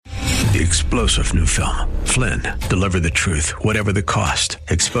the explosive new film, Flynn, Deliver the Truth, Whatever the Cost,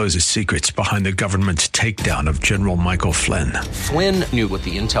 exposes secrets behind the government's takedown of General Michael Flynn. Flynn knew what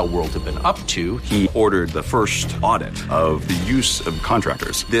the intel world had been up to. He ordered the first audit of the use of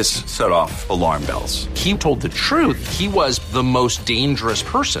contractors. This set off alarm bells. He told the truth. He was the most dangerous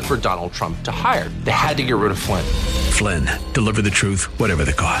person for Donald Trump to hire. They had to get rid of Flynn. Flynn, Deliver the Truth, Whatever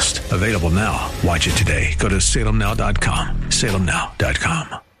the Cost. Available now. Watch it today. Go to salemnow.com.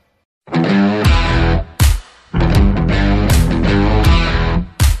 salemnow.com.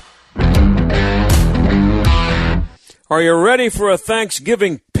 Are you ready for a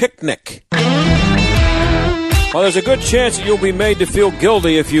Thanksgiving picnic? Well, there's a good chance that you'll be made to feel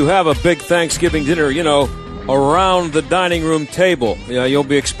guilty if you have a big Thanksgiving dinner, around the dining room table. You'll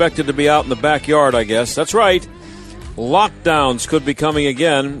be expected to be out in the backyard, I guess. That's right. Lockdowns could be coming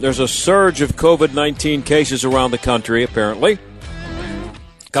again. There's a surge of COVID-19 cases around the country, apparently.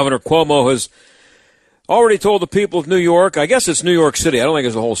 Governor Cuomo has already told the people of New York, I guess it's New York City, I don't think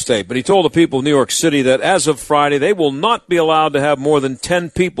it's the whole state, but he told the people of New York City that as of Friday, they will not be allowed to have more than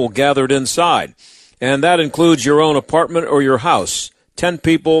 10 people gathered inside. And that includes your own apartment or your house. 10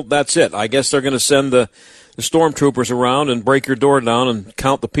 people, that's it. I guess they're going to send the stormtroopers around and break your door down and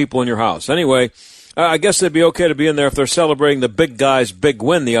count the people in your house. Anyway, I guess they'd be okay to be in there if they're celebrating the big guy's big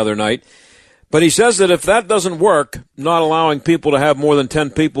win the other night. But he says that if that doesn't work, not allowing people to have more than 10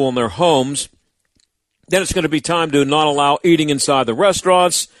 people in their homes, then it's going to be time to not allow eating inside the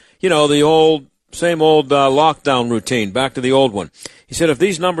restaurants. The same old lockdown routine, back to the old one. He said if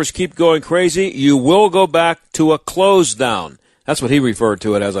these numbers keep going crazy, you will go back to a close down. That's what he referred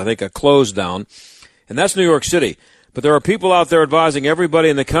to it as, I think, a close down. And that's New York City. But there are people out there advising everybody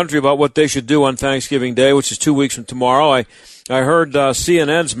in the country about what they should do on Thanksgiving Day, which is 2 weeks from tomorrow. I heard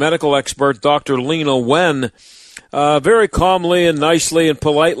CNN's medical expert, Dr. Lena Wen, very calmly and nicely and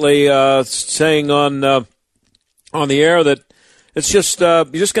politely saying on the air that it's just you're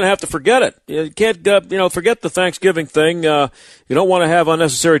just going to have to forget it. You can't forget the Thanksgiving thing. You don't want to have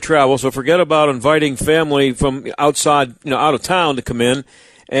unnecessary travel, so forget about inviting family from outside, out of town to come in.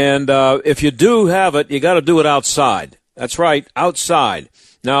 And if you do have it, you got to do it outside. That's right, outside.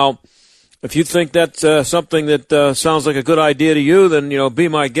 Now, if you think that's something that sounds like a good idea to you, then be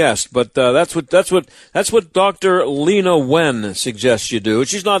my guest. But that's what Dr. Lena Wen suggests you do.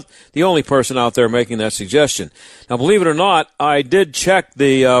 She's not the only person out there making that suggestion. Now, believe it or not, I did check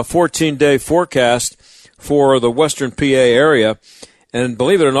the 14-day forecast for the Western PA area, and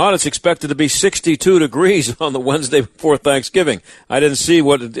believe it or not, it's expected to be 62 degrees on the Wednesday before Thanksgiving. I didn't see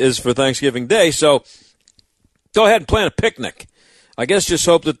what it is for Thanksgiving Day, so go ahead and plan a picnic. I guess just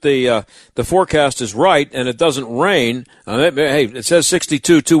hope that the forecast is right and it doesn't rain. Hey, it says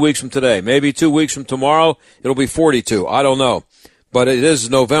 62 2 weeks from today. Maybe 2 weeks from tomorrow it'll be 42. I don't know. But it is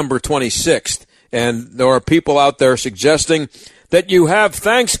November 26th, and there are people out there suggesting that you have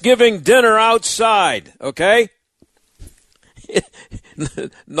Thanksgiving dinner outside, okay?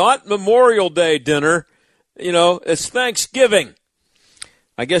 Not Memorial Day dinner. It's Thanksgiving.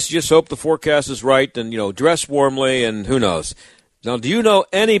 I guess you just hope the forecast is right and, dress warmly and who knows. Now, do you know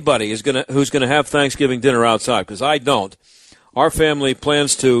anybody who's going to have Thanksgiving dinner outside? Because I don't. Our family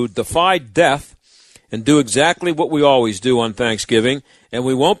plans to defy death and do exactly what we always do on Thanksgiving, and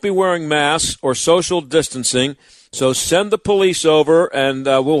we won't be wearing masks or social distancing. So send the police over, and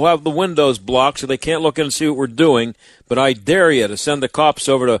we'll have the windows blocked so they can't look in and see what we're doing. But I dare you to send the cops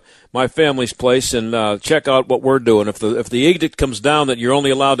over to my family's place and check out what we're doing. If the edict comes down that you're only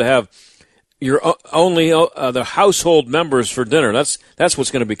allowed to have the household members for dinner, that's what's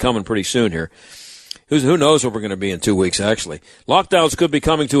going to be coming pretty soon here. Who knows where we're going to be in 2 weeks, actually. Lockdowns could be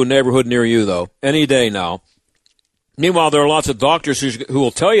coming to a neighborhood near you, though, any day now. Meanwhile, there are lots of doctors who will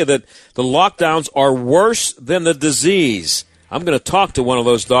tell you that the lockdowns are worse than the disease. I'm going to talk to one of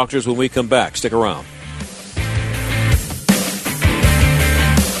those doctors when we come back. Stick around.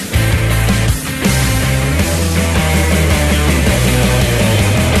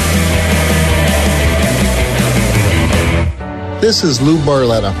 This is Lou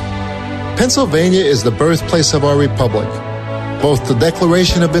Barletta. Pennsylvania is the birthplace of our republic. Both the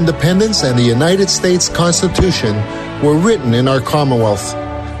Declaration of Independence and the United States Constitution were written in our Commonwealth.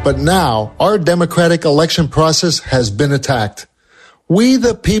 But now, our democratic election process has been attacked. We,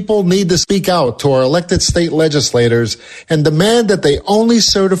 the people, need to speak out to our elected state legislators and demand that they only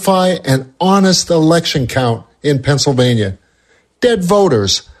certify an honest election count in Pennsylvania. Dead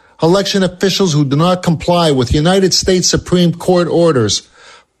voters, election officials who do not comply with United States Supreme Court orders,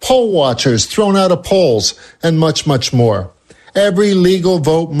 poll watchers thrown out of polls, and much, much more. Every legal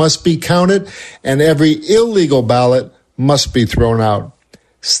vote must be counted, and every illegal ballot must be thrown out.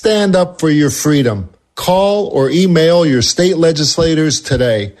 Stand up for your freedom. Call or email your state legislators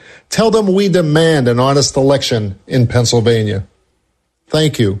today. Tell them we demand an honest election in Pennsylvania.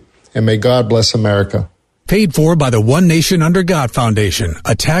 Thank you, and may God bless America. Paid for by the One Nation Under God Foundation,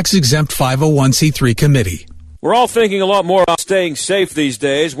 a tax-exempt 501c3 committee. We're all thinking a lot more about staying safe these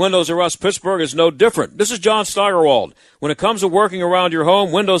days. Windows R Us Pittsburgh is no different. This is John Steigerwald. When it comes to working around your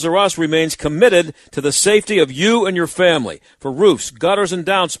home, Windows R Us remains committed to the safety of you and your family. For roofs, gutters and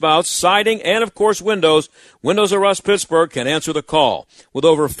downspouts, siding, and of course windows, Windows R Us Pittsburgh can answer the call. With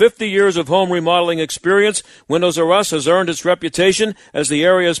over 50 years of home remodeling experience, Windows R Us has earned its reputation as the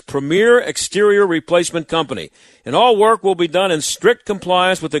area's premier exterior replacement company. And all work will be done in strict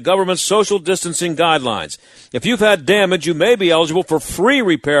compliance with the government's social distancing guidelines. If you've had damage, you may be eligible for free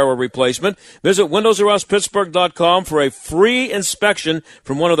repair or replacement. Visit WindowsRUsPittsburgh.com for a free inspection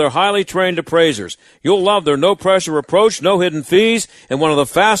from one of their highly trained appraisers. You'll love their no-pressure approach, no hidden fees, and one of the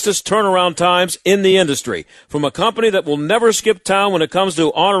fastest turnaround times in the industry. From a company that will never skip town when it comes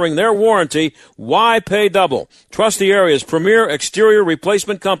to honoring their warranty, why pay double? Trust the area's premier exterior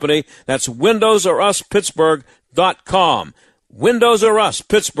replacement company. That's WindowsRUsPittsburgh.com.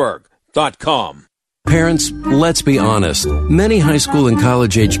 WindowsRUsPittsburgh.com. Parents, let's be honest. Many high school and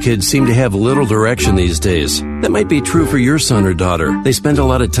college-age kids seem to have little direction these days. That might be true for your son or daughter. They spend a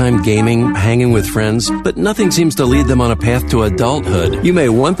lot of time gaming, hanging with friends, but nothing seems to lead them on a path to adulthood. You may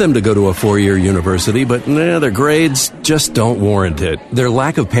want them to go to a 4-year university, but their grades just don't warrant it. Their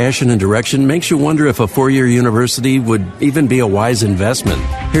lack of passion and direction makes you wonder if a 4-year university would even be a wise investment.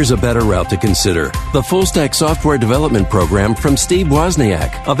 Here's a better route to consider. The Full-Stack Software Development Program from Steve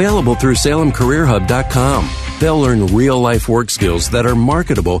Wozniak, available through SalemCareerHub.com. They'll learn real-life work skills that are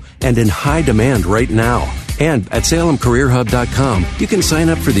marketable and in high demand right now. And at SalemCareerHub.com, you can sign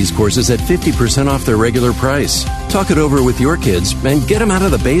up for these courses at 50% off their regular price. Talk it over with your kids and get them out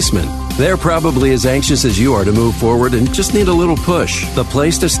of the basement. They're probably as anxious as you are to move forward and just need a little push. The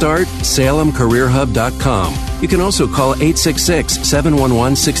place to start? SalemCareerHub.com. You can also call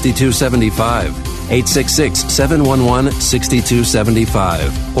 866-711-6275.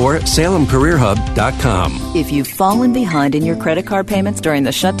 866-711-6275 or SalemCareerHub.com. If you've fallen behind in your credit card payments during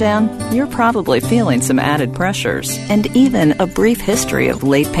the shutdown, you're probably feeling some added pressures. And even a brief history of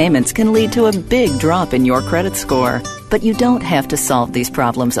late payments can lead to a big drop in your credit score. But you don't have to solve these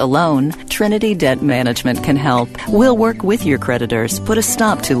problems alone. Trinity Debt Management can help. We'll work with your creditors, put a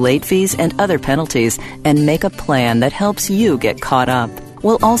stop to late fees and other penalties, and make a plan that helps you get caught up.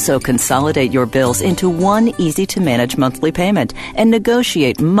 We'll also consolidate your bills into one easy-to-manage monthly payment and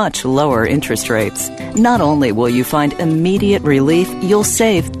negotiate much lower interest rates. Not only will you find immediate relief, you'll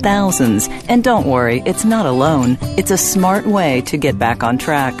save thousands. And don't worry, it's not alone. It's a smart way to get back on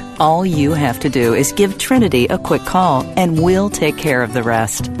track. All you have to do is give Trinity a quick call, and we'll take care of the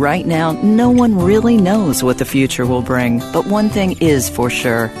rest. Right now, no one really knows what the future will bring. But one thing is for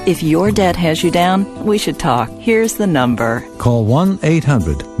sure. If your debt has you down, we should talk. Here's the number. Call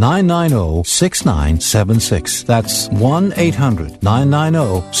 1-800-990-6976. That's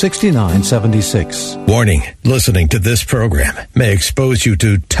 1-800-990-6976. Warning, listening to this program may expose you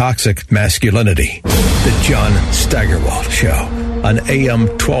to toxic masculinity. The John Steigerwald Show on AM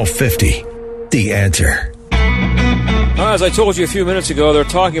 1250. The Answer. As I told you a few minutes ago, they're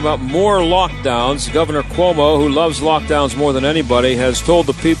talking about more lockdowns. Governor Cuomo, who loves lockdowns more than anybody, has told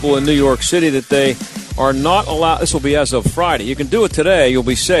the people in New York City that they are not allowed. This will be as of Friday. You can do it today. You'll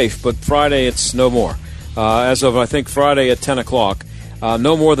be safe. But Friday, it's no more. As of, I think, Friday at 10 o'clock.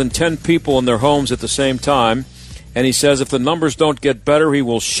 No more than 10 people in their homes at the same time. And he says if the numbers don't get better, he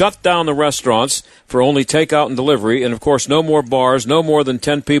will shut down the restaurants for only takeout and delivery. And, of course, no more bars, no more than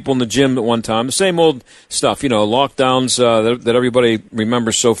 10 people in the gym at one time. The same old stuff, lockdowns that everybody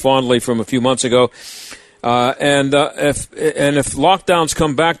remembers so fondly from a few months ago. If lockdowns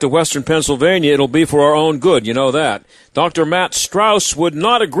come back to Western Pennsylvania, it'll be for our own good. You know that. Dr. Matt Strauss would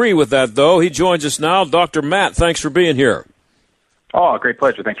not agree with that, though. He joins us now. Dr. Matt, thanks for being here. Oh, great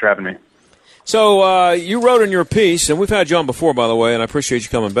pleasure. Thanks for having me. So you wrote in your piece, and we've had you on before, by the way, and I appreciate you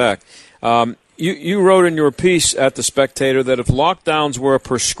coming back. You wrote in your piece at The Spectator that if lockdowns were a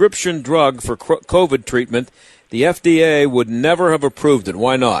prescription drug for COVID treatment, the FDA would never have approved it.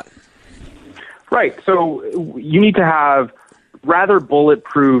 Why not? Right. So you need to have rather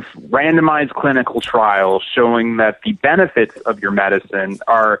bulletproof, randomized clinical trials showing that the benefits of your medicine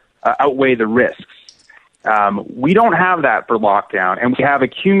are outweigh the risks. We don't have that for lockdown, and we have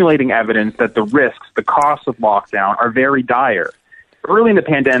accumulating evidence that the risks, the costs of lockdown, are very dire. Early in the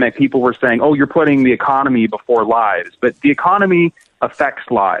pandemic, people were saying, oh, you're putting the economy before lives. But the economy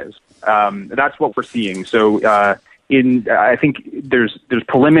affects lives. That's what we're seeing. So I think there's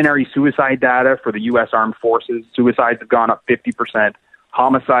preliminary suicide data for the U.S. Armed Forces. Suicides have gone up 50%.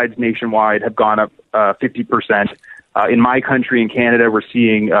 Homicides nationwide have gone up 50%. In my country, in Canada, we're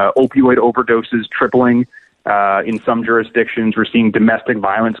seeing opioid overdoses tripling. In some jurisdictions, we're seeing domestic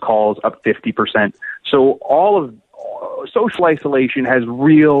violence calls up 50%. So all of social isolation has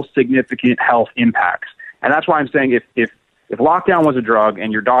real significant health impacts. And that's why I'm saying if lockdown was a drug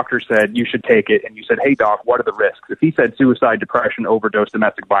and your doctor said you should take it and you said, hey, doc, what are the risks? If he said suicide, depression, overdose,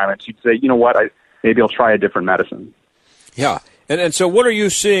 domestic violence, you'd say, you know what, maybe I'll try a different medicine. Yeah. And so what are you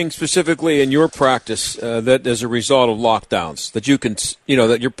seeing specifically in your practice that as a result of lockdowns that you can,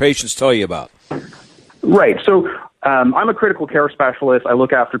 that your patients tell you about? Right. So I'm a critical care specialist. I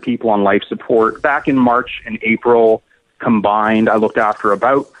look after people on life support. Back in March and April combined, I looked after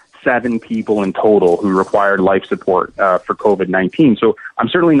about 7 people in total who required life support for COVID-19. So I'm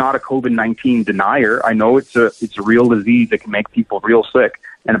certainly not a COVID-19 denier. I know it's a real disease that can make people real sick,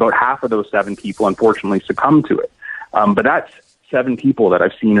 and about half of those 7 people unfortunately succumb to it. But that's 7 people that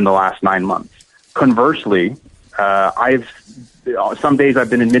I've seen in the last 9 months. Conversely, some days I've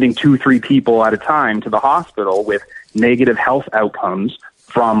been admitting 2-3 people at a time to the hospital with negative health outcomes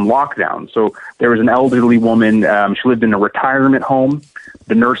from lockdown. So there was an elderly woman. She lived in a retirement home.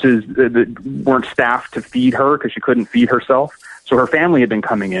 The nurses weren't staffed to feed her because she couldn't feed herself. So her family had been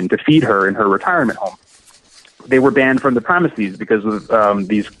coming in to feed her in her retirement home. They were banned from the premises because of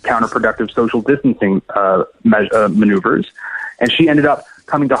these counterproductive social distancing maneuvers. And she ended up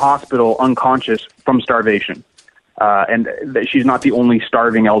coming to hospital unconscious from starvation. And she's not the only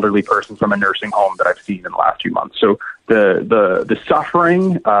starving elderly person from a nursing home that I've seen in the last few months. So the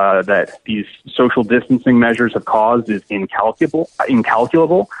suffering that these social distancing measures have caused is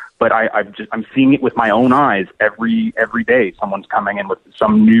incalculable. But I'm seeing it with my own eyes every day. Someone's coming in with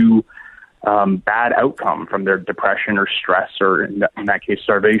some new bad outcome from their depression or stress or in that case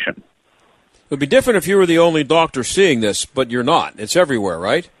starvation. It would be different if you were the only doctor seeing this, but you're not. It's everywhere,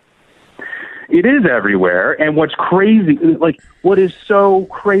 right? It is everywhere, and what's crazy, what is so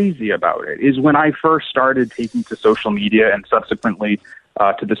crazy about it is when I first started taking to social media and subsequently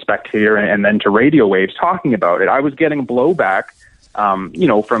to The Spectator and then to radio waves talking about it, I was getting blowback,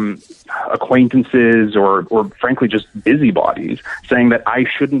 from acquaintances or frankly just busybodies saying that I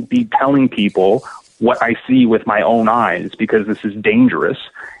shouldn't be telling people what I see with my own eyes because this is dangerous.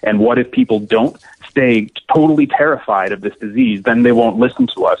 And what if people don't stay totally terrified of this disease? Then they won't listen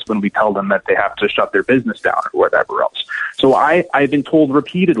to us when we tell them that they have to shut their business down or whatever else. So I've been told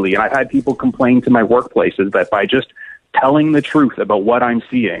repeatedly, and I've had people complain to my workplaces that by just telling the truth about what I'm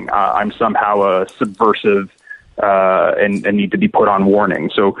seeing, I'm somehow a subversive and need to be put on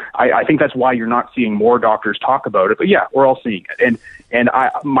warning. So I think that's why you're not seeing more doctors talk about it. But yeah, we're all seeing it. And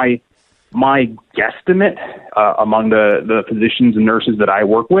my guesstimate among the physicians and nurses that I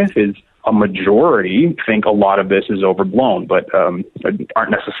work with is a majority think a lot of this is overblown, but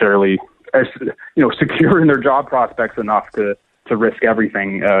aren't necessarily secure in their job prospects enough to risk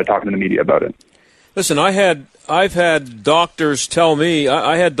everything talking to the media about it. Listen, I've had doctors tell me,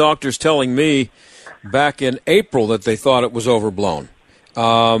 I had doctors telling me back in April that they thought it was overblown.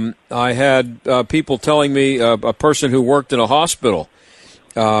 I had people telling me, a person who worked in a hospital,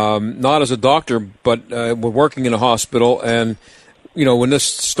 not as a doctor, but working in a hospital. And, when this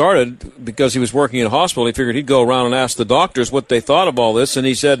started, because he was working in a hospital, he figured he'd go around and ask the doctors what they thought of all this. And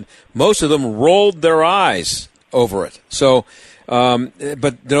he said most of them rolled their eyes over it. So,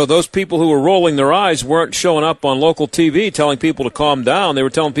 but those people who were rolling their eyes weren't showing up on local TV telling people to calm down. They were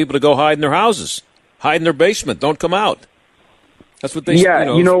telling people to go hide in their houses, hide in their basement, don't come out. That's what they said.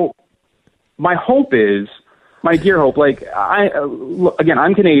 Yeah, my hope is, my dear hope, again,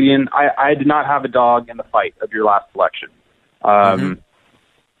 I'm Canadian. I did not have a dog in the fight of your last election.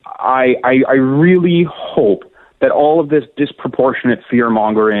 I really hope that all of this disproportionate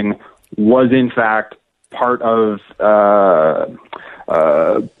fear-mongering was, in fact, part of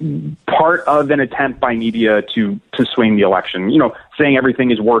an attempt by media to swing the election, saying everything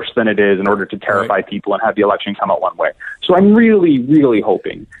is worse than it is in order to terrify people and have the election come out one way. So I'm really, really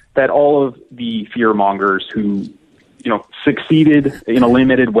hoping that all of the fear-mongers who, succeeded in a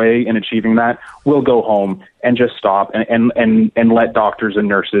limited way in achieving that will go home and just stop and let doctors and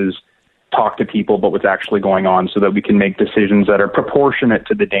nurses talk to people about what's actually going on so that we can make decisions that are proportionate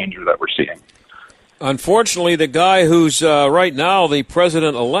to the danger that we're seeing. Unfortunately, the guy who's right now the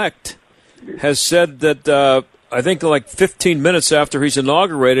president-elect has said that I think 15 minutes after he's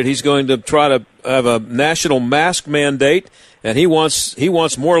inaugurated, he's going to try to have a national mask mandate, and he wants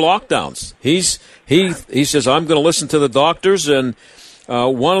more lockdowns. He says, I'm going to listen to the doctors, and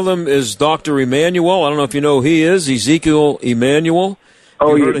One of them is Dr. Emmanuel. I don't know if you know who he is, Ezekiel Emmanuel.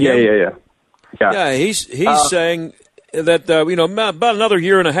 Oh, yeah. Yeah, he's saying that, about another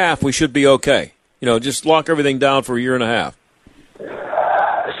year and a half we should be okay. Just lock everything down for a year and a half.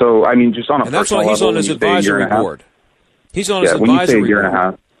 So, I mean, just on a personal level, he's on his advisory board. He's on his advisory board. When you say a year and a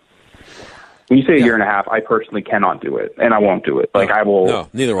half, year and a half, I personally cannot do it, and I won't do it. I will. No,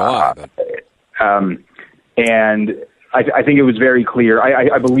 neither will I. And I think it was very clear.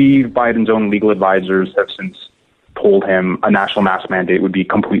 I believe Biden's own legal advisors have since told him a national mask mandate would be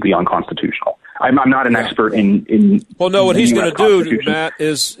completely unconstitutional. I'm not an expert in. Well, no, what he's going to do, Matt,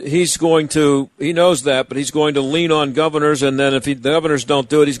 is he knows that, but he's going to lean on governors, and then if the governors don't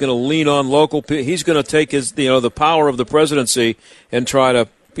do it, he's going to lean on local people. He's going to take the power of the presidency and try to,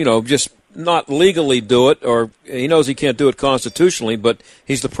 just not legally do it, or he knows he can't do it constitutionally, but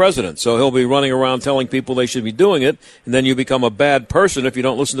he's the president, so he'll be running around telling people they should be doing it, and then you become a bad person if you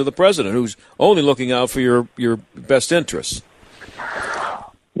don't listen to the president, who's only looking out for your best interests.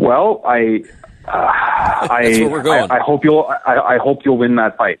 Well, that's where we're going. I hope you'll win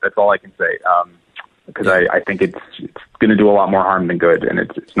that fight. That's all I can say. Because I think it's going to do a lot more harm than good, and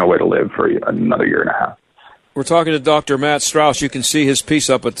it's no way to live for another year and a half. We're talking to Dr. Matt Strauss. You can see his piece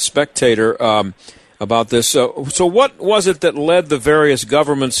up at the Spectator about this. So what was it that led the various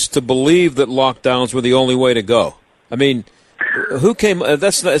governments to believe that lockdowns were the only way to go? I mean, who came?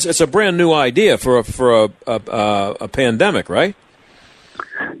 It's a brand new idea for a pandemic, right?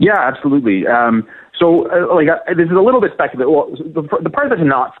 Yeah, absolutely. This is a little bit speculative. Well, the part that's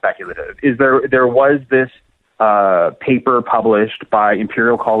not speculative is there was this paper published by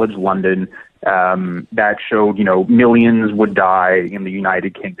Imperial College London that showed, millions would die in the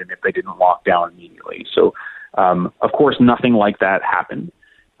United Kingdom if they didn't lock down immediately. So, of course, nothing like that happened.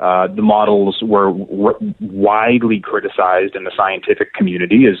 The models were widely criticized in the scientific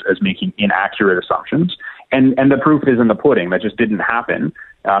community as making inaccurate assumptions. And the proof is in the pudding. That just didn't happen.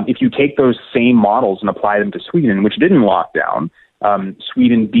 If you take those same models and apply them to Sweden, which didn't lock down,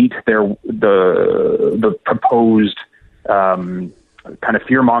 Sweden beat the proposed kind of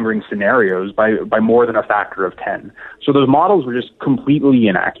fear-mongering scenarios by more than a factor of 10. So those models were just completely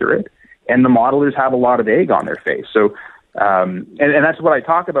inaccurate, and the modelers have a lot of egg on their face. So, and that's what I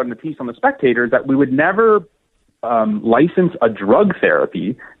talk about in the piece on The Spectator, is that we would never license a drug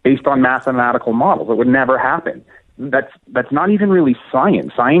therapy based on mathematical models. It would never happen. That's not even really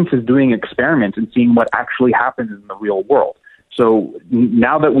science. Science is doing experiments and seeing what actually happens in the real world. So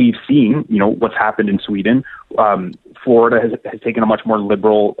now that we've seen, what's happened in Sweden, Florida has taken a much more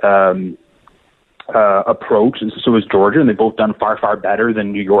liberal approach, and so has Georgia, and they've both done far, far better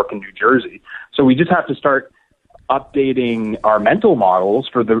than New York and New Jersey. So we just have to start updating our mental models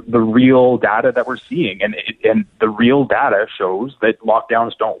for the real data that we're seeing, and the real data shows that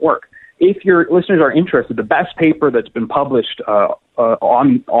lockdowns don't work. If your listeners are interested, the best paper that's been published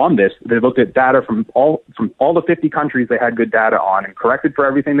on this, they looked at data from all the 50 countries they had good data on and corrected for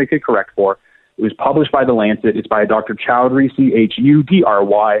everything they could correct for. It was published by The Lancet. It's by Dr. Chowdhury,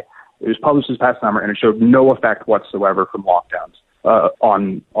 Chudry. It was published this past summer, and it showed no effect whatsoever from lockdowns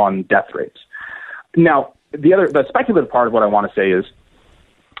on death rates. Now, the speculative part of what I want to say is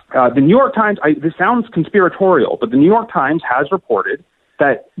the New York Times. This sounds conspiratorial, but the New York Times has reported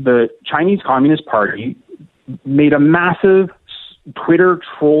that the Chinese Communist Party made a massive Twitter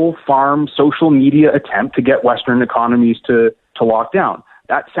troll farm social media attempt to get Western economies to lock down.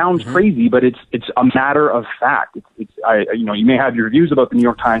 That sounds crazy, but it's a matter of fact. You may have your views about the New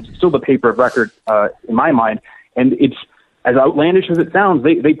York Times. It's still the paper of record in my mind, and it's as outlandish as it sounds.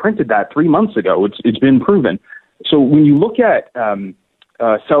 They printed that 3 months ago. It's been proven. So when you look at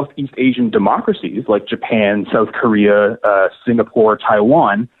Southeast Asian democracies like Japan, South Korea, Singapore,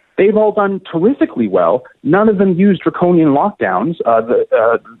 Taiwan, they've all done terrifically well. None of them used draconian lockdowns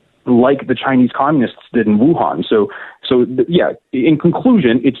like the Chinese communists did in Wuhan. So in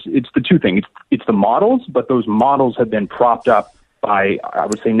conclusion, it's the two things. It's the models, but those models have been propped up by, I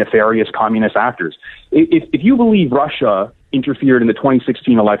would say, nefarious communist actors. If you believe Russia interfered in the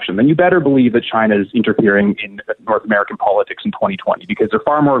 2016 election, then you better believe that China is interfering in North American politics in 2020, because they're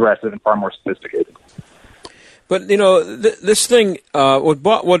far more aggressive and far more sophisticated. But, this thing,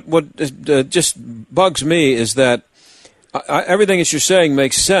 what just bugs me is that everything that you're saying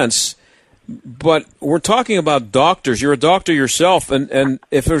makes sense, but we're talking about doctors. You're a doctor yourself, and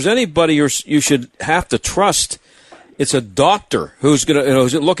if there's anybody you should have to trust, it's a doctor who's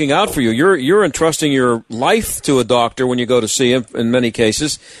who's looking out for you. You're entrusting your life to a doctor when you go to see him in many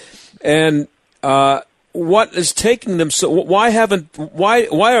cases, and what is taking them so? Why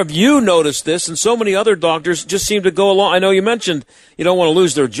have you noticed this? And so many other doctors just seem to go along. I know you mentioned you don't want to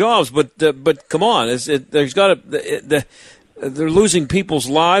lose their jobs, but come on, they're losing people's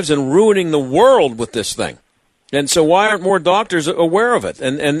lives and ruining the world with this thing. And so why aren't more doctors aware of it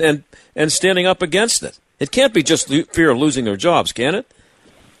and standing up against it? It can't be just fear of losing their jobs, can it?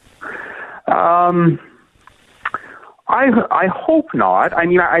 I hope not. I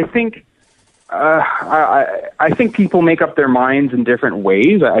mean, I think. I think people make up their minds in different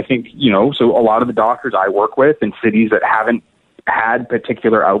ways. I think, so a lot of the doctors I work with in cities that haven't had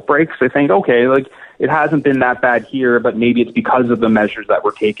particular outbreaks, they think, okay, like it hasn't been that bad here, but maybe it's because of the measures that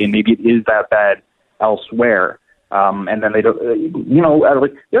were taken. Maybe it is that bad elsewhere. And then they don't,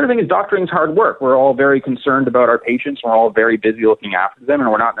 like the other thing is doctoring is hard work. We're all very concerned about our patients. We're all very busy looking after them,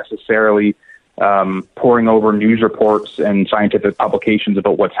 and we're not necessarily poring over news reports and scientific publications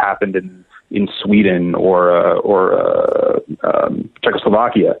about what's happened in Sweden or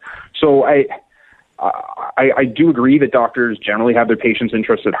Czechoslovakia. So I do agree that doctors generally have their patients'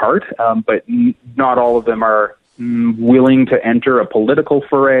 interests at heart, but not all of them are willing to enter a political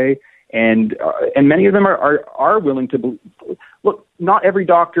foray, and many of them are willing to look. Not every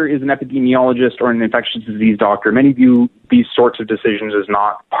doctor is an epidemiologist or an infectious disease doctor. Many view these sorts of decisions as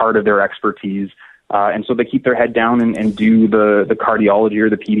not part of their expertise. And so they keep their head down and do the cardiology or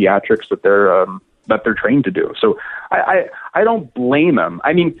the pediatrics that they're trained to do. So I don't blame them.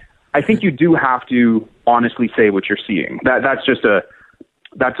 I mean, I think you do have to honestly say what you're seeing. That's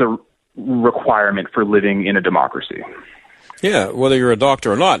a requirement for living in a democracy. Yeah, whether you're a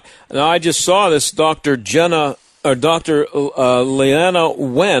doctor or not. Now, I just saw this Dr. Leanna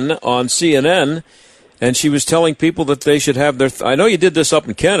Wen on CNN. And she was telling people that they should have their. I know you did this up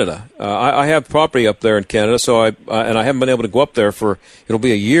in Canada. I have property up there in Canada, so I haven't been able to go up there for. It'll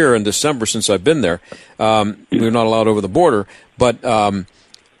be a year in December since I've been there. We're not allowed over the border. But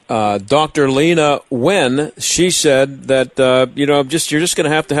Dr. Lena Wen, she said that you're just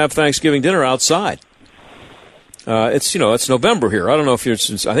going to have Thanksgiving dinner outside. It's November here. I don't know if I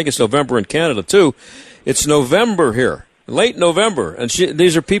think it's November in Canada too. It's November here. Late November, and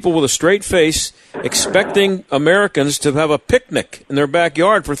these are people with a straight face expecting Americans to have a picnic in their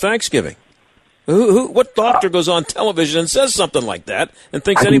backyard for Thanksgiving. What doctor goes on television and says something like that and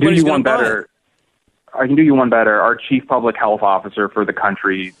thinks anybody's going to buy it? I can do you one better. Our chief public health officer for the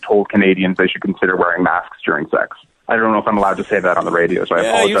country told Canadians they should consider wearing masks during sex. I don't know if I'm allowed to say that on the radio, so I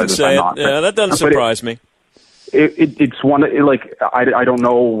apologize you can say if I'm not. Yeah, that doesn't surprise me. It's one like I don't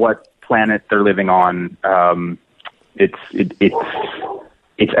know what planet they're living on. It's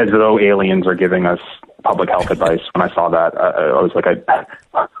as though aliens are giving us public health advice. When I saw that, I was like,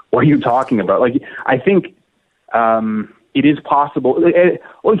 what are you talking about? Like, I think it is possible.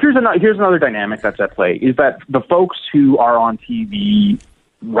 Well, here's another dynamic that's at play, is that the folks who are on TV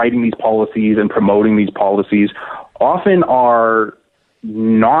writing these policies and promoting these policies often are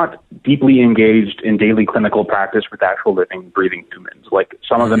not deeply engaged in daily clinical practice with actual living, breathing humans. Like,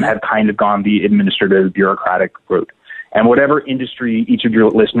 some of them have kind of gone the administrative, bureaucratic route. And whatever industry each of your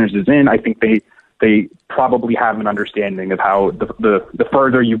listeners is in, I think they probably have an understanding of how the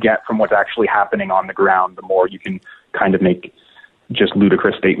further you get from what's actually happening on the ground, the more you can kind of make just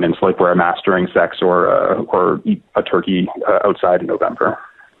ludicrous statements like wear a mask during sex or eat a turkey outside in November.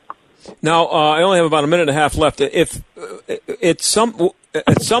 Now, I only have about a minute and a half left. If at some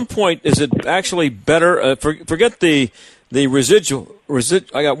point, is it actually better? Forget the residual.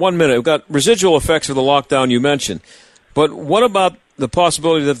 I got 1 minute. We've got residual effects of the lockdown you mentioned. But what about the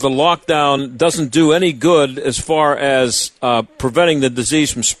possibility that the lockdown doesn't do any good as far as preventing the disease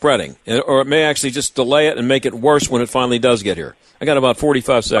from spreading? Or it may actually just delay it and make it worse when it finally does get here. I got about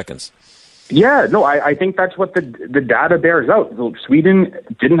 45 seconds. Yeah, no, I think that's what the data bears out. Sweden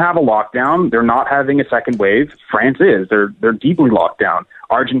didn't have a lockdown. They're not having a second wave. France is. They're deeply locked down.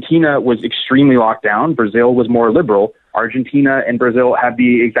 Argentina was extremely locked down. Brazil was more liberal. Argentina and Brazil have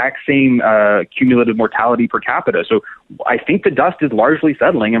the exact same cumulative mortality per capita. So I think the dust is largely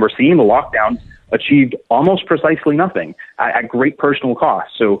settling, and we're seeing the lockdowns achieved almost precisely nothing at great personal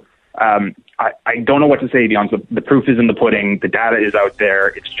cost. So I don't know what to say beyond the proof is in the pudding. The data is out there.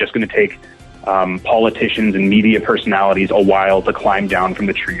 It's just going to take politicians and media personalities a while to climb down from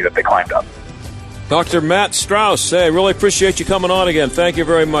the tree that they climbed up. Dr. Matt Strauss, I really appreciate you coming on again. Thank you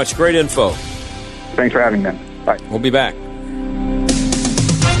very much. Great info. Thanks for having me. Bye. We'll be back.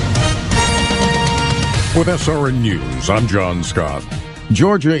 With SRN News, I'm John Scott.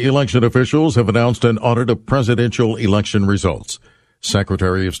 Georgia election officials have announced an audit of presidential election results.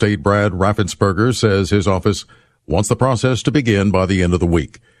 Secretary of State Brad Raffensperger says his office wants the process to begin by the end of the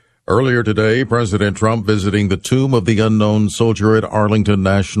week. Earlier today, President Trump visiting the tomb of the unknown soldier at Arlington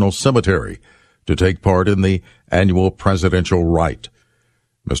National Cemetery to take part in the annual presidential rite.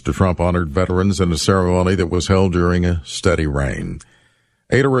 Mr. Trump honored veterans in a ceremony that was held during a steady rain.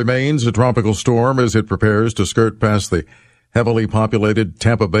 Ada remains a tropical storm as it prepares to skirt past the heavily populated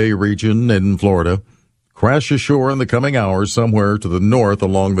Tampa Bay region in Florida, crash ashore in the coming hours somewhere to the north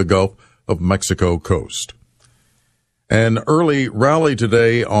along the Gulf of Mexico coast. An early rally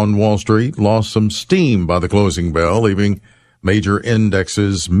today on Wall Street lost some steam by the closing bell, leaving major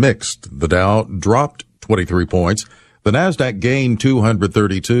indexes mixed. The Dow dropped 23 points. The Nasdaq gained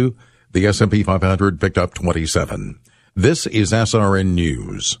 232. The S&P 500 picked up 27. This is SRN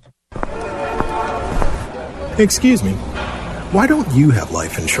News. Excuse me. Why don't you have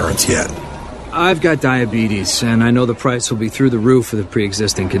life insurance yet? I've got diabetes, and I know the price will be through the roof with a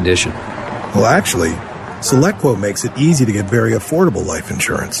pre-existing condition. Well, actually, SelectQuote makes it easy to get very affordable life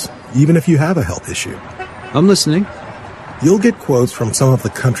insurance, even if you have a health issue. I'm listening. You'll get quotes from some of the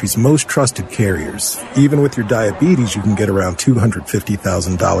country's most trusted carriers. Even with your diabetes, you can get around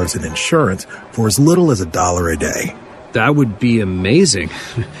 $250,000 in insurance for as little as $1 a day. That would be amazing.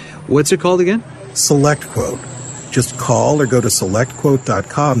 What's it called again? SelectQuote. Just call or go to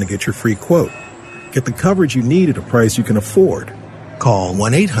SelectQuote.com to get your free quote. Get the coverage you need at a price you can afford. Call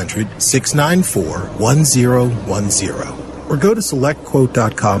 1-800-694-1010 or go to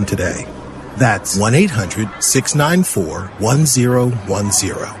SelectQuote.com today. That's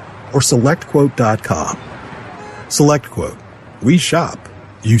 1-800-694-1010 or SelectQuote.com. SelectQuote. We shop.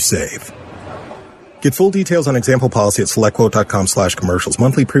 You save. Get full details on example policy at SelectQuote.com/commercials.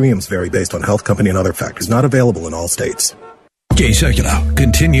 Monthly premiums vary based on health, company, and other factors. Not available in all states. Jay Sekulow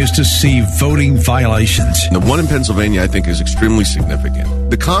continues to see voting violations. The one in Pennsylvania, I think, is extremely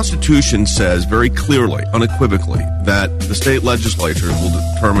significant. The Constitution says very clearly, unequivocally, that the state legislatures will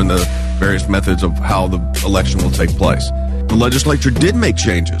determine the various methods of how the election will take place. The legislature did make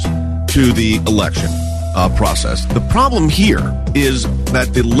changes to the election process. The problem here is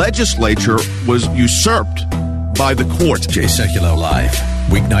that the legislature was usurped by the court. Jay Sekulow Live,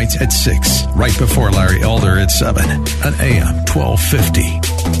 weeknights at 6, right before Larry Elder at 7, on AM 1250.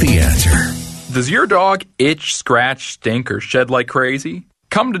 The Answer. Does your dog itch, scratch, stink, or shed like crazy?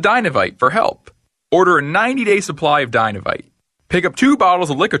 Come to Dynavite for help. Order a 90-day supply of Dynavite. Pick up 2 bottles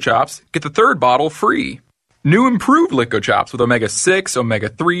of Lico Chops, get the 3rd bottle free. New improved Lico Chops with omega-6,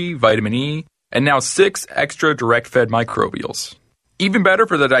 omega-3, vitamin E, and now 6 extra direct-fed microbials. Even better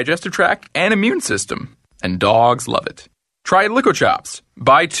for the digestive tract and immune system. And dogs love it. Try Lico Chops.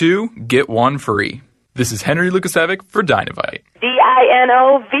 Buy 2, get 1 free. This is Henry Lukasevic for Dynavite.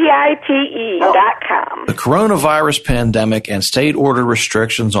 DINOVITE.com. The coronavirus pandemic and state-ordered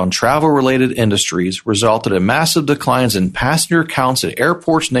restrictions on travel-related industries resulted in massive declines in passenger counts at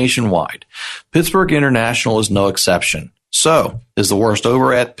airports nationwide. Pittsburgh International is no exception. So, is the worst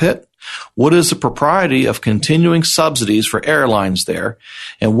over at Pitt? What is the propriety of continuing subsidies for airlines there?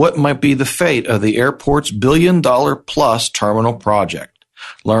 And what might be the fate of the airport's billion-dollar-plus terminal project?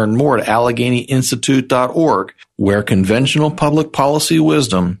 Learn more at AlleghenyInstitute.org, where conventional public policy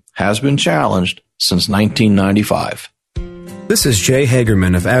wisdom has been challenged since 1995. This is Jay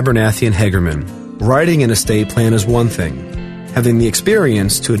Hagerman of Abernathy & Hagerman. Writing an estate plan is one thing. Having the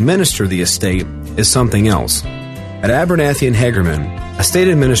experience to administer the estate is something else. At Abernathy & Hagerman, estate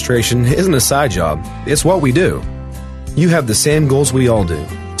administration isn't a side job, it's what we do. You have the same goals we all do,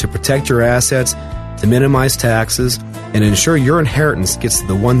 to protect your assets, to minimize taxes, and ensure your inheritance gets to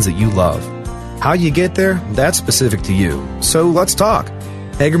the ones that you love. How you get there, that's specific to you. So let's talk.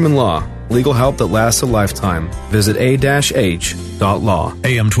 Hagerman Law, legal help that lasts a lifetime. Visit a-h.law.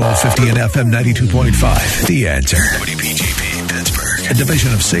 AM 1250 and FM 92.5. The Answer. WPGP Pittsburgh. A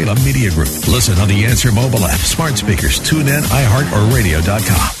division of Salem Media Group. Listen on the Answer mobile app, smart speakers, TuneIn, iHeart, or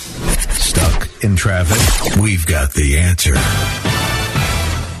radio.com. Stuck in traffic? We've got the answer.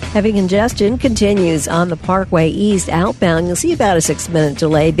 Heavy congestion continues on the Parkway East outbound. You'll see about a 6-minute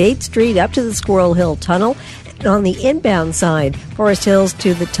delay. Bates Street up to the Squirrel Hill Tunnel. And on the inbound side, Forest Hills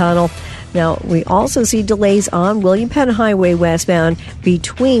to the tunnel. Now, we also see delays on William Penn Highway westbound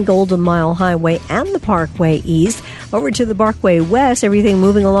between Golden Mile Highway and the Parkway East. Over to the Parkway West, everything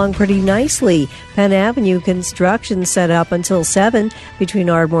moving along pretty nicely. Penn Avenue construction set up until 7 between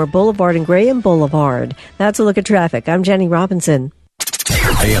Ardmore Boulevard and Graham Boulevard. That's a look at traffic. I'm Jenny Robinson.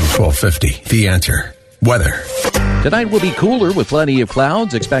 AM 1250, The Answer. Weather. Tonight will be cooler with plenty of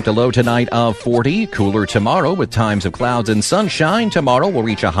clouds. Expect a low tonight of 40. Cooler tomorrow with times of clouds and sunshine. Tomorrow will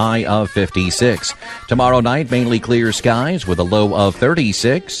reach a high of 56. Tomorrow night, mainly clear skies with a low of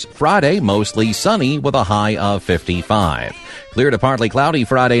 36. Friday, mostly sunny with a high of 55. Clear to partly cloudy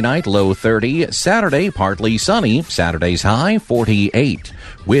Friday night, low 30. Saturday, partly sunny. Saturday's high, 48.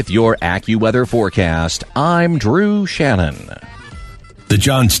 With your AccuWeather forecast, I'm Drew Shannon. The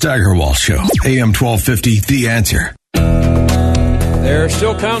John Steigerwald Show, AM 1250, The Answer. They're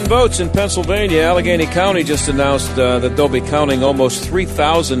still counting votes in Pennsylvania. Allegheny County just announced that they'll be counting almost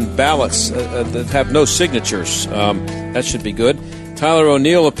 3,000 ballots that have no signatures. That should be good. Tyler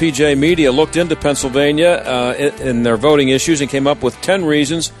O'Neill of PJ Media looked into Pennsylvania in their voting issues and came up with 10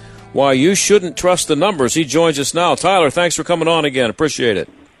 reasons why you shouldn't trust the numbers. He joins us now. Tyler, thanks for coming on again. Appreciate it.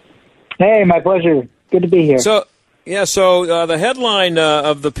 Hey, my pleasure. Good to be here. So the headline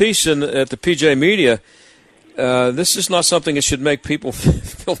of the piece at the PJ Media, this is not something that should make people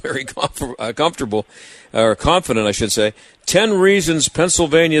feel very comfortable, or confident, I should say. 10 reasons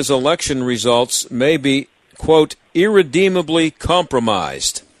Pennsylvania's election results may be, quote, irredeemably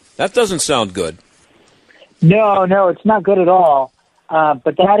compromised. That doesn't sound good. No, it's not good at all.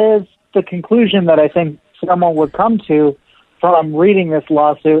 But that is the conclusion that I think someone would come to from reading this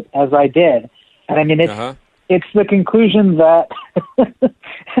lawsuit as I did. And I mean, it's the conclusion that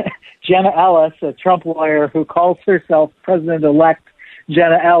Jenna Ellis, a Trump lawyer who calls herself President-elect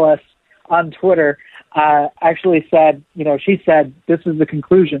Jenna Ellis on Twitter, actually said, she said, this is the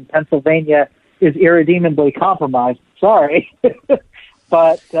conclusion. Pennsylvania is irredeemably compromised. Sorry.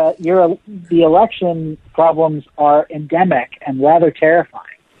 But the election problems are endemic and rather terrifying.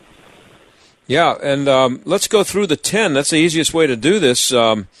 Yeah, and let's go through the 10. That's the easiest way to do this.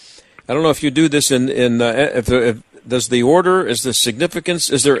 I don't know if you do this does the order, is the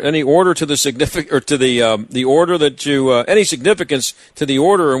significance, is there any order to the significant, or to the order that you, any significance to the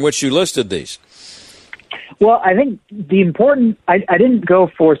order in which you listed these? Well, I think I didn't go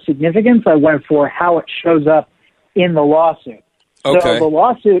for significance. I went for how it shows up in the lawsuit. Okay. So the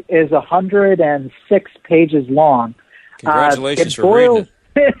lawsuit is 106 pages long. Congratulations for reading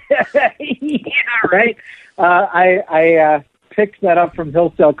it. Yeah, right. I picked that up from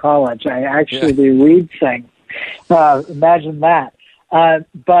Hillsdale College. I actually read things. Imagine that.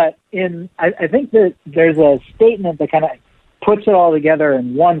 But I think that there's a statement that kind of puts it all together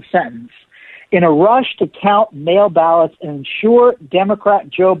in one sentence. In a rush to count mail ballots and ensure Democrat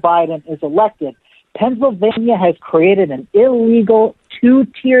Joe Biden is elected, Pennsylvania has created an illegal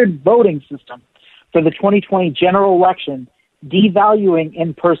two-tiered voting system for the 2020 general election, devaluing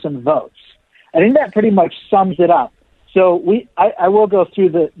in-person votes. I think that pretty much sums it up. So I will go through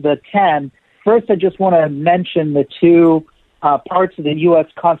the 10. First, I just want to mention the two parts of the U.S.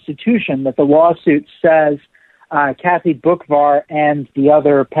 Constitution that the lawsuit says Kathy Boockvar and the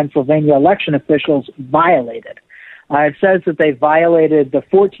other Pennsylvania election officials violated. It says that they violated the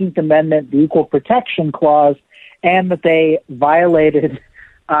 14th Amendment, the Equal Protection Clause, and that they violated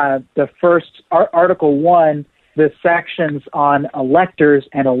the first Article 1, the sections on electors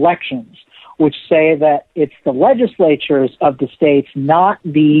and elections, which say that it's the legislatures of the states, not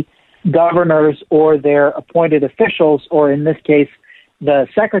the governors or their appointed officials, or in this case, the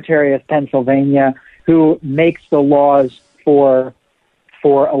Secretary of Pennsylvania, who makes the laws for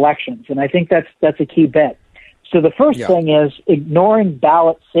elections. And I think that's a key bit. So the first thing is ignoring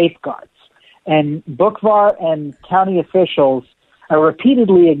ballot safeguards. And Boockvar and county officials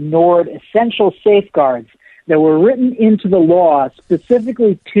repeatedly ignored essential safeguards that were written into the law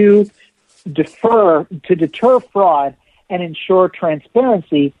specifically to deter fraud and ensure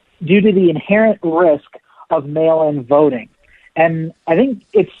transparency due to the inherent risk of mail-in voting. And I think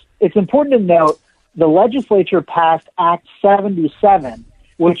it's important to note the legislature passed Act 77,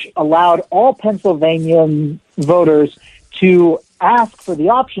 which allowed all Pennsylvania voters to ask for the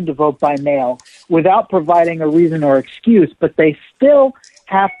option to vote by mail without providing a reason or excuse, but they still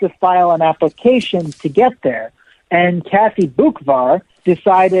have to file an application to get there. And Kathy Boockvar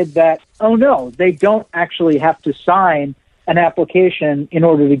decided that, oh no, they don't actually have to sign an application in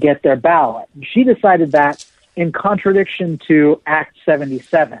order to get their ballot. She decided that in contradiction to Act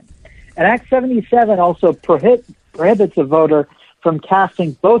 77. And Act 77 also prohibits a voter from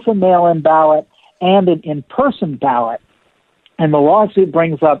casting both a mail-in ballot and an in-person ballot. And the lawsuit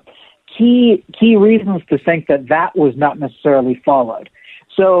brings up key reasons to think that was not necessarily followed.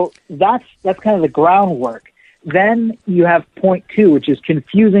 So that's kind of the groundwork. Then you have point 2, which is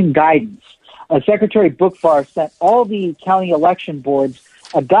confusing guidance. Secretary Boockvar sent all the county election boards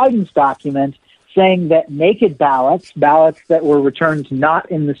a guidance document saying that naked ballots that were returned not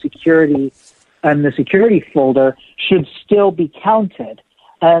in the security and the security folder should still be counted.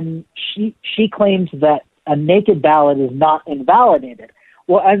 And she claims that a naked ballot is not invalidated.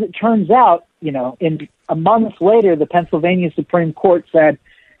 Well, as it turns out, in a month later, the Pennsylvania Supreme Court said,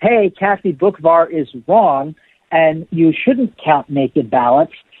 hey, Kathy Bookvar is wrong, and you shouldn't count naked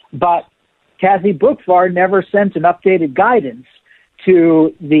ballots. But Kathy Bookvar never sent an updated guidance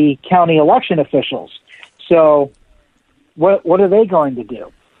to the county election officials. So what are they going to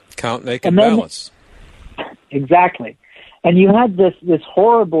do? Count naked ballots. Exactly. And you had this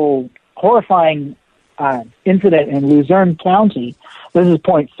horrifying incident in Luzerne County. This is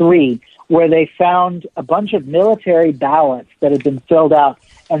point 3, where they found a bunch of military ballots that had been filled out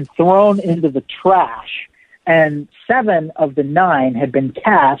and thrown into the trash. And 7 of the 9 had been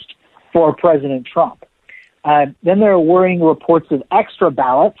cast for President Trump. Then there are worrying reports of extra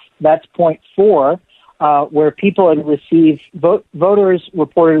ballots. That's point 4, where people had received, voters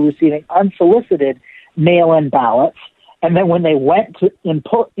reported receiving unsolicited mail-in ballots. And then when they went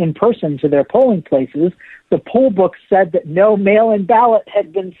in person to their polling places, the poll book said that no mail-in ballot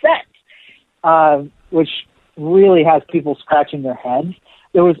had been sent, which really has people scratching their heads.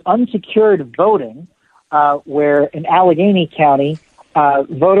 There was unsecured voting, where in Allegheny County,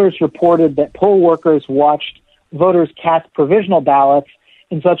 voters reported that poll workers watched voters cast provisional ballots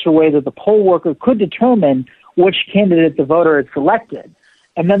in such a way that the poll worker could determine which candidate the voter had selected.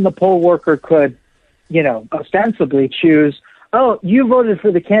 And then the poll worker could, ostensibly choose, oh, you voted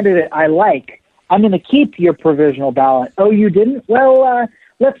for the candidate I like. I'm going to keep your provisional ballot. Oh, you didn't? Well,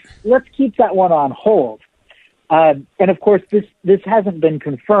 let's keep that one on hold. And of course, this hasn't been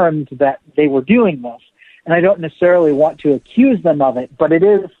confirmed that they were doing this. And I don't necessarily want to accuse them of it, but it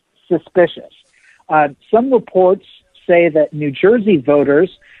is suspicious. Some reports say that New Jersey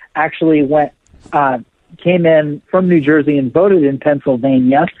voters actually came in from New Jersey and voted in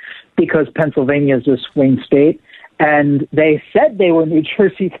Pennsylvania because Pennsylvania is a swing state. And they said they were New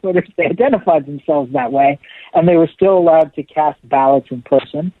Jersey voters. They identified themselves that way, and they were still allowed to cast ballots in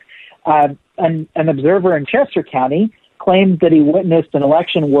person. An observer in Chester County claimed that he witnessed an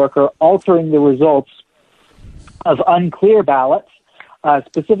election worker altering the results of unclear ballots,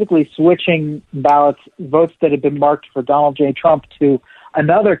 specifically switching votes that had been marked for Donald J. Trump to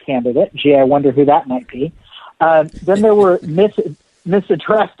another candidate. Gee, I wonder who that might be. Then there were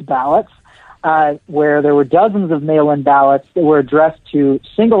misaddressed ballots, where there were dozens of mail-in ballots that were addressed to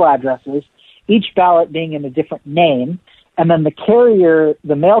single addresses, each ballot being in a different name. And then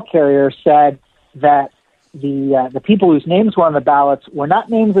the mail carrier said that the people whose names were on the ballots were not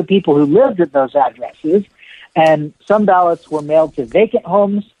names of people who lived at those addresses. And some ballots were mailed to vacant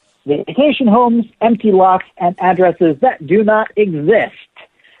homes, vacation homes, empty lots, and addresses that do not exist.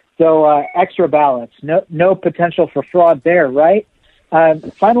 So extra ballots, no potential for fraud there, right?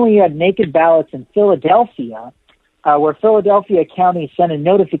 Finally, you had naked ballots in Philadelphia, where Philadelphia County sent a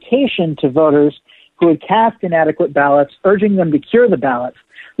notification to voters who had cast inadequate ballots, urging them to cure the ballots.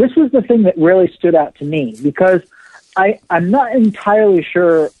 This was the thing that really stood out to me, because I'm not entirely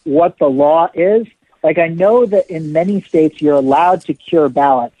sure what the law is. Like, I know that in many states you're allowed to cure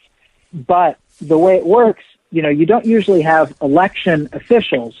ballots, but the way it works, you don't usually have election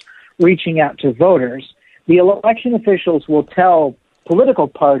officials reaching out to voters. The election officials will tell political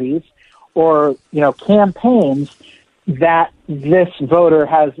parties or, campaigns that this voter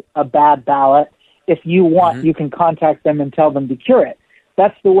has a bad ballot. If you want, you can contact them and tell them to cure it.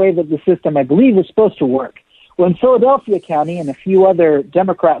 That's the way that the system, I believe, is supposed to work. Well, in Philadelphia County and a few other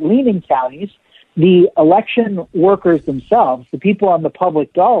Democrat-leaning counties, the election workers themselves, the people on the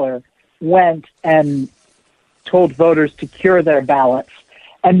public dollar, went and told voters to cure their ballots.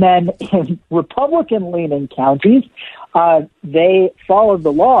 And then in Republican-leaning counties, they followed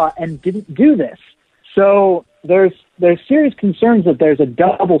the law and didn't do this. So there's serious concerns that there's a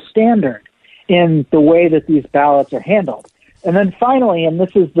double standard in the way that these ballots are handled. And then finally, and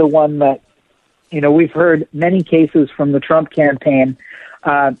this is the one that, we've heard many cases from the Trump campaign,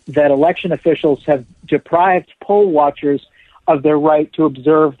 that election officials have deprived poll watchers of their right to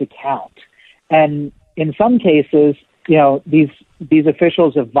observe the count. And in some cases, these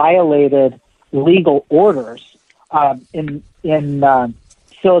officials have violated legal orders. In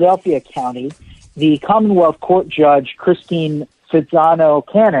Philadelphia County, the Commonwealth Court Judge Christine Fitzano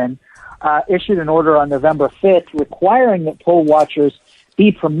Cannon issued an order on November 5th requiring that poll watchers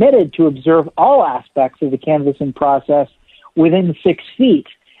be permitted to observe all aspects of the canvassing process within 6 feet,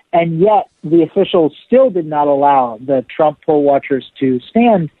 and yet the officials still did not allow the Trump poll watchers to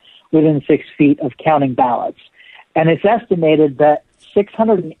stand within 6 feet of counting ballots. And it's estimated that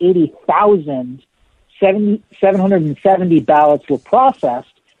 680,770 ballots were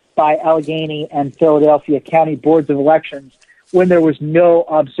processed by Allegheny and Philadelphia County Boards of Elections when there was no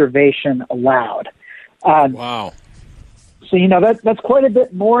observation allowed. Wow. So, that's quite a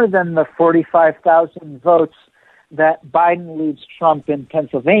bit more than the 45,000 votes that Biden leads Trump in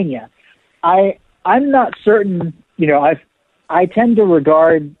Pennsylvania. I'm not certain, I tend to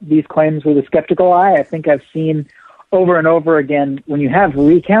regard these claims with a skeptical eye. I think I've seen over and over again, when you have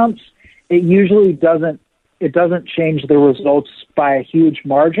recounts, it usually doesn't change the results by a huge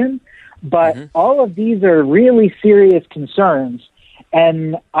margin. But all of these are really serious concerns.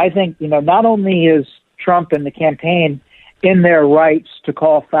 And I think, not only is Trump and the campaign in their rights to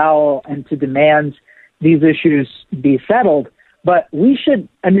call foul and to demand these issues be settled, but the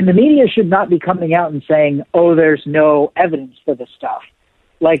media should not be coming out and saying, oh, there's no evidence for this stuff.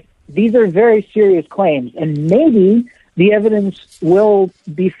 Like, these are very serious claims, and maybe the evidence will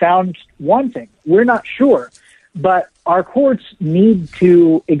be found wanting. We're not sure. But our courts need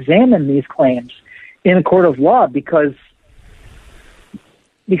to examine these claims in a court of law because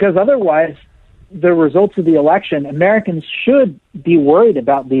otherwise the results of the election, Americans should be worried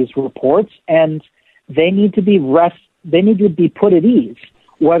about these reports, and they need to be put at ease,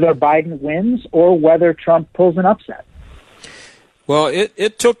 whether Biden wins or whether Trump pulls an upset. Well,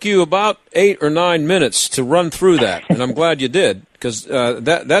 it took you about 8 or 9 minutes to run through that, and I'm glad you did, because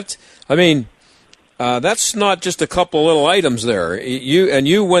that's not just a couple little items there.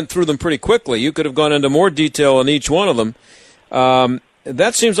 You went through them pretty quickly. You could have gone into more detail on each one of them.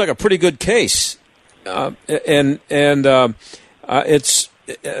 That seems like a pretty good case, it's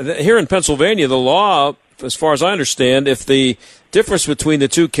here in Pennsylvania. The law, as far as I understand, if the difference between the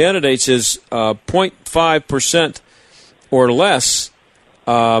two candidates is 0.5% or less,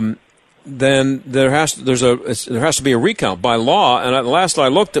 then there has to be a recount by law. And at last I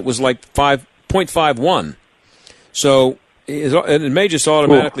looked, it was like 0.51. So it may just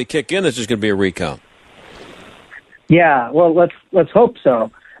automatically kick in that there's going to be a recount. Yeah, well, let's hope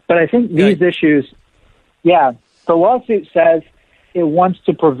so. But I think these issues, the lawsuit says it wants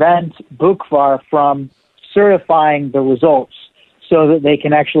to prevent Bukhvar from certifying the results so that they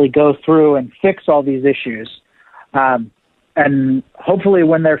can actually go through and fix all these issues. And hopefully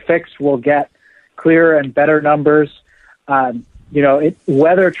when they're fixed, we'll get clearer and better numbers.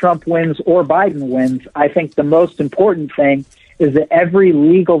 Whether Trump wins or Biden wins, I think the most important thing is that every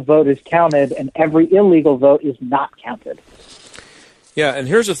legal vote is counted and every illegal vote is not counted. Yeah, and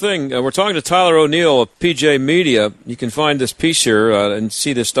here's the thing. We're talking to Tyler O'Neill of PJ Media. You can find this piece here and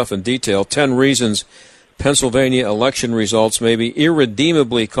see this stuff in detail. 10 reasons Pennsylvania election results may be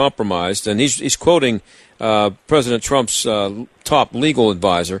irredeemably compromised. And he's quoting President Trump's top legal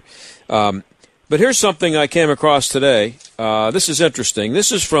advisor. But here's something I came across today. This is interesting.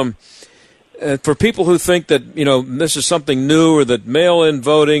 This is from for people who think that this is something new or that mail-in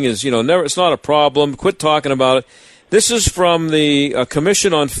voting is it's not a problem. Quit talking about it. This is from the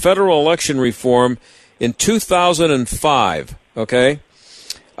Commission on Federal Election Reform in 2005. Okay,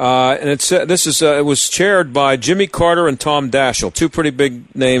 and it was chaired by Jimmy Carter and Tom Daschle, two pretty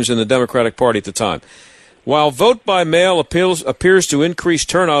big names in the Democratic Party at the time. While vote by mail appears to increase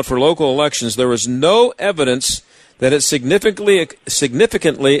turnout for local elections, there is no evidence that it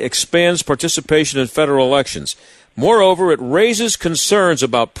significantly expands participation in federal elections. Moreover, it raises concerns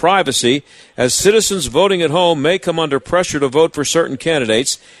about privacy, as citizens voting at home may come under pressure to vote for certain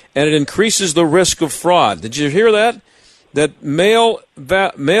candidates, and it increases the risk of fraud. Did you hear that? That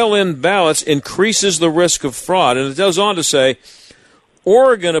mail-in ballots increases the risk of fraud. And it goes on to say,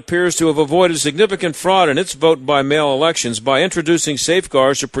 Oregon appears to have avoided significant fraud in its vote-by-mail elections by introducing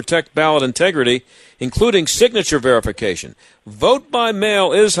safeguards to protect ballot integrity, including signature verification.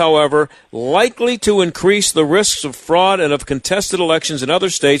 Vote-by-mail is, however, likely to increase the risks of fraud and of contested elections in other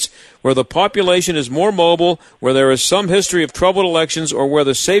states where the population is more mobile, where there is some history of troubled elections, or where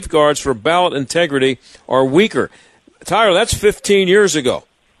the safeguards for ballot integrity are weaker. Tyler, that's 15 years ago.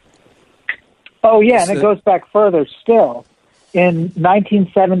 Oh, yeah, and it goes back further still. In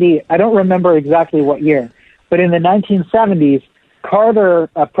 1970, I don't remember exactly what year, but in the 1970s,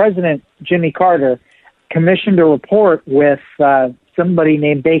 President Jimmy Carter commissioned a report with somebody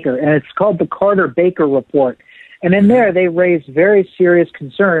named Baker, and it's called the Carter-Baker Report. And in there, they raised very serious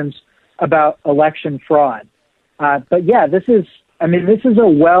concerns about election fraud. But yeah, this is a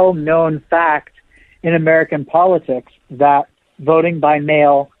well-known fact in American politics that voting by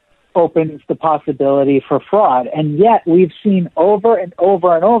mail opens the possibility for fraud. And yet we've seen over and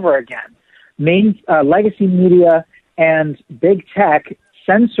over and over again legacy media and big tech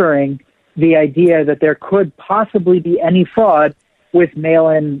censoring the idea that there could possibly be any fraud with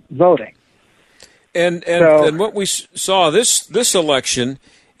mail-in voting. And what we saw this election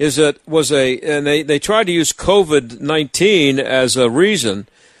is that and they tried to use COVID-19 as a reason,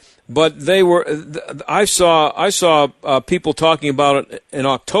 but I saw people talking about it in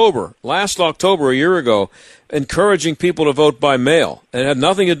last October, a year ago, encouraging people to vote by mail. And it had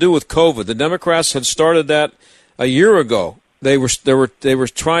nothing to do with COVID. The Democrats had started that a year ago. They were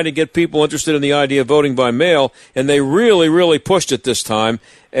trying to get people interested in the idea of voting by mail, and they really, really pushed it this time.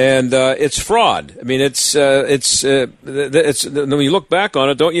 And it's fraud. I mean, it's when you look back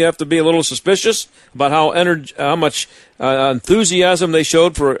on it, don't you have to be a little suspicious about how much enthusiasm they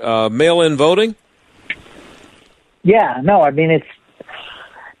showed for mail-in voting? Yeah, no, I mean it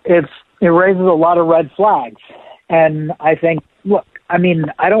raises a lot of red flags, and I think, look, I mean,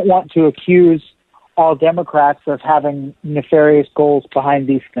 I don't want to accuse all Democrats of having nefarious goals behind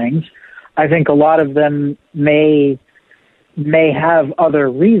these things. I think a lot of them may have other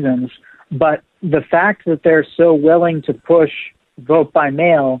reasons, but the fact that they're so willing to push vote by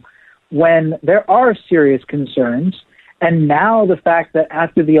mail when there are serious concerns, and now the fact that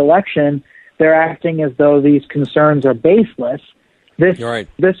after the election they're acting as though these concerns are baseless,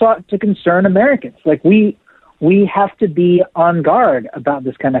 this ought to concern Americans. Like, we have to be on guard about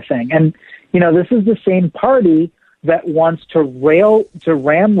this kind of thing. And this is the same party that wants to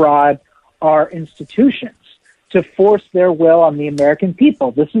ramrod our institutions, to force their will on the American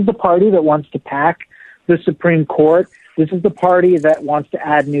people. This is the party that wants to pack the Supreme Court. This is the party that wants to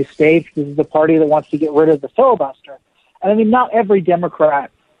add new states. This is the party that wants to get rid of the filibuster. And I mean, not every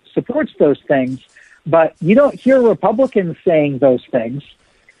Democrat supports those things, but you don't hear Republicans saying those things,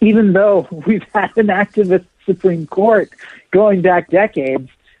 even though we've had an activist Supreme Court going back decades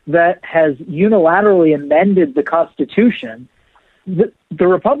that has unilaterally amended the Constitution. The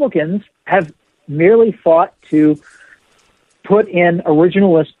Republicans have merely fought to put in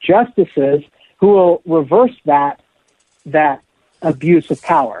originalist justices who will reverse that abuse of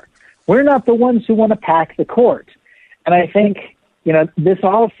power. We're not the ones who want to pack the court. And I think, this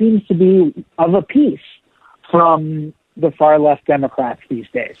all seems to be of a piece from the far left Democrats these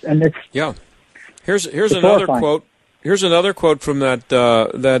days. And it's Here's another quote. Here's another quote from that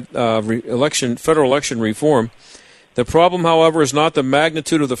federal election reform. The problem, however, is not the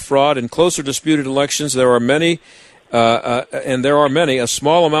magnitude of the fraud. In closer disputed elections, there are many. A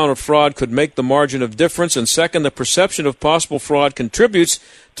small amount of fraud could make the margin of difference. And second, the perception of possible fraud contributes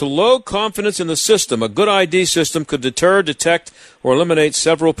to low confidence in the system. A good ID system could deter, detect, or eliminate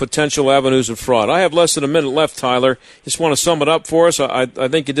several potential avenues of fraud. I have less than a minute left, Tyler. Just want to sum it up for us. I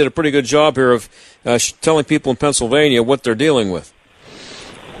think you did a pretty good job here of telling people in Pennsylvania what they're dealing with.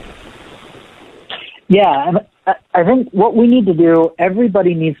 Yeah, and I think what we need to do,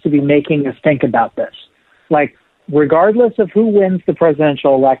 everybody needs to be making us think about this. Like, regardless of who wins the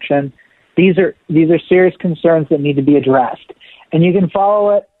presidential election, these are serious concerns that need to be addressed. And you can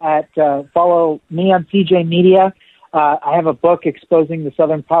follow me on PJ Media. I have a book exposing the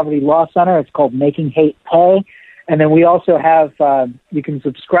Southern Poverty Law Center. It's called Making Hate Pay. And then we also have, you can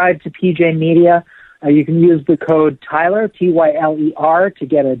subscribe to PJ Media. You can use the code Tyler, Tyler, to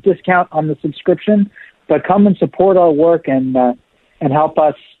get a discount on the subscription. But come and support our work and help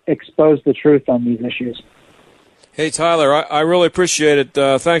us expose the truth on these issues. Hey, Tyler, I really appreciate it.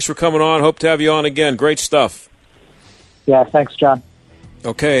 Thanks for coming on. Hope to have you on again. Great stuff. Yeah, thanks, John.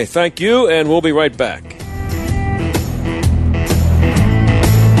 Okay, thank you, and we'll be right back.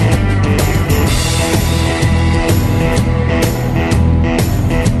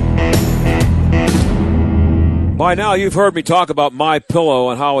 By now, you've heard me talk about MyPillow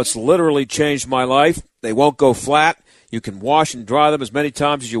and how it's literally changed my life. They won't go flat. You can wash and dry them as many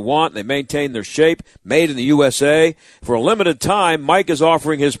times as you want. They maintain their shape. Made in the USA. For a limited time, Mike is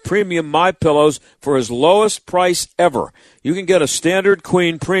offering his premium MyPillows for his lowest price ever. You can get a standard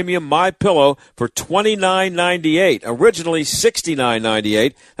queen premium MyPillow for $29.98. Originally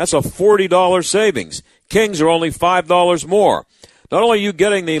 $69.98. That's a $40 savings. Kings are only $5 more. Not only are you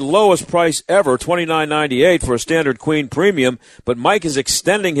getting the lowest price ever, $29.98 for a standard queen premium, but Mike is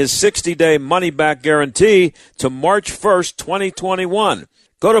extending his 60-day money-back guarantee to March 1st, 2021.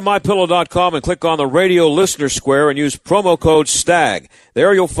 Go to MyPillow.com and click on the radio listener square and use promo code STAG.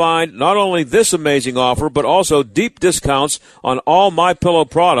 There you'll find not only this amazing offer, but also deep discounts on all MyPillow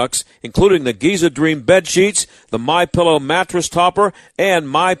products, including the Giza Dream bed sheets, the MyPillow mattress topper, and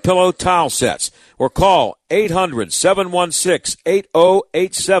MyPillow towel sets. Or call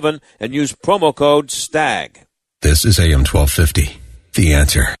 800-716-8087 and use promo code STAG. This is AM 1250. The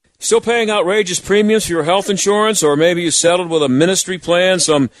Answer. Still paying outrageous premiums for your health insurance, or maybe you settled with a ministry plan,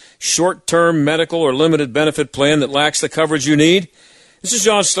 some short-term medical or limited benefit plan that lacks the coverage you need? This is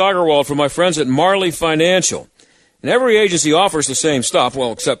John Steigerwald from my friends at Marley Financial. And every agency offers the same stuff,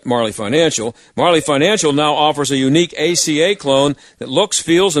 well, except Marley Financial. Marley Financial now offers a unique ACA clone that looks,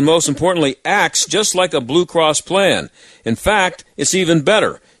 feels, and most importantly, acts just like a Blue Cross plan. In fact, it's even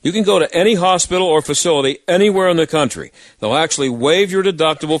better. You can go to any hospital or facility anywhere in the country. They'll actually waive your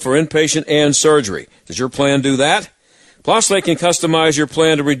deductible for inpatient and surgery. Does your plan do that? Plus, they can customize your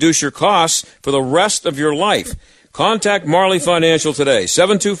plan to reduce your costs for the rest of your life. Contact Marley Financial today,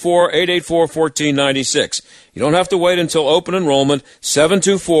 724-884-1496. You don't have to wait until open enrollment,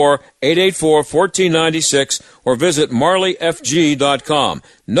 724-884-1496, or visit marleyfg.com.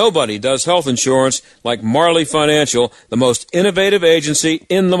 Nobody does health insurance like Marley Financial, the most innovative agency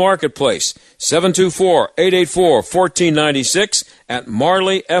in the marketplace. 724-884-1496 at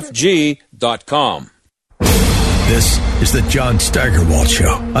marleyfg.com. This is the John Steigerwald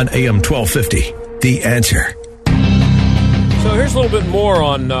Show on AM 1250. The Answer. So here's a little bit more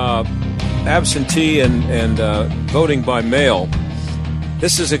on absentee and voting by mail.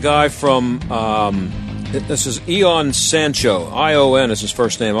 This is a guy from, this is Ion Sancho. I-O-N is his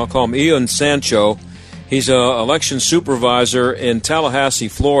first name. I'll call him Ion Sancho. He's an election supervisor in Tallahassee,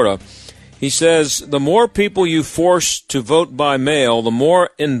 Florida. He says, the more people you force to vote by mail, the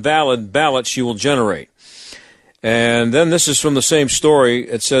more invalid ballots you will generate. And then this is from the same story.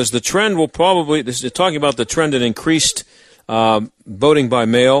 It says the trend will probably, this is talking about the trend in increased voting by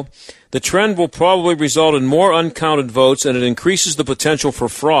mail. The trend will probably result in more uncounted votes, and it increases the potential for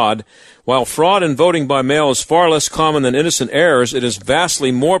fraud. While fraud in voting by mail is far less common than innocent errors, it is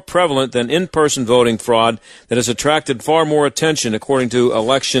vastly more prevalent than in-person voting fraud that has attracted far more attention, according to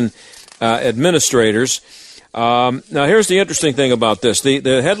election administrators. Now, here's the interesting thing about this.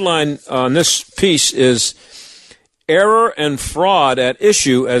 The headline on this piece is Error and Fraud at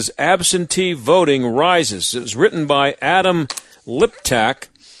Issue as Absentee Voting Rises. It was written by Adam Liptak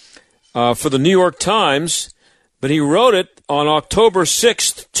for the New York Times, but he wrote it on October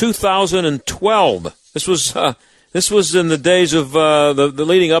 6th, 2012. This was in the days of the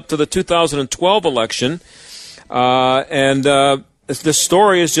leading up to the 2012 election, and this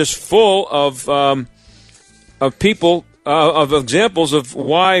story is just full of people of examples of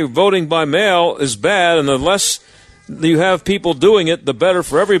why voting by mail is bad, and the less you have people doing it, the better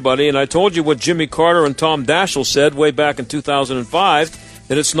for everybody. And I told you what Jimmy Carter and Tom Daschle said way back in 2005,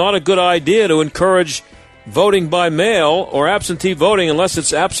 that it's not a good idea to encourage voting by mail or absentee voting unless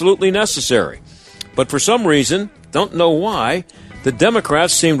it's absolutely necessary. But for some reason, don't know why, the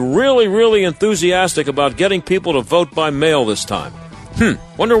Democrats seemed really, really enthusiastic about getting people to vote by mail this time.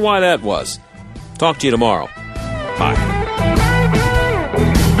 Wonder why that was. Talk to you tomorrow. Bye.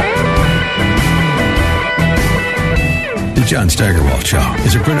 The John Steigerwald Show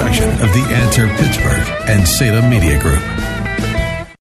is a production of The Answer Pittsburgh and Salem Media Group.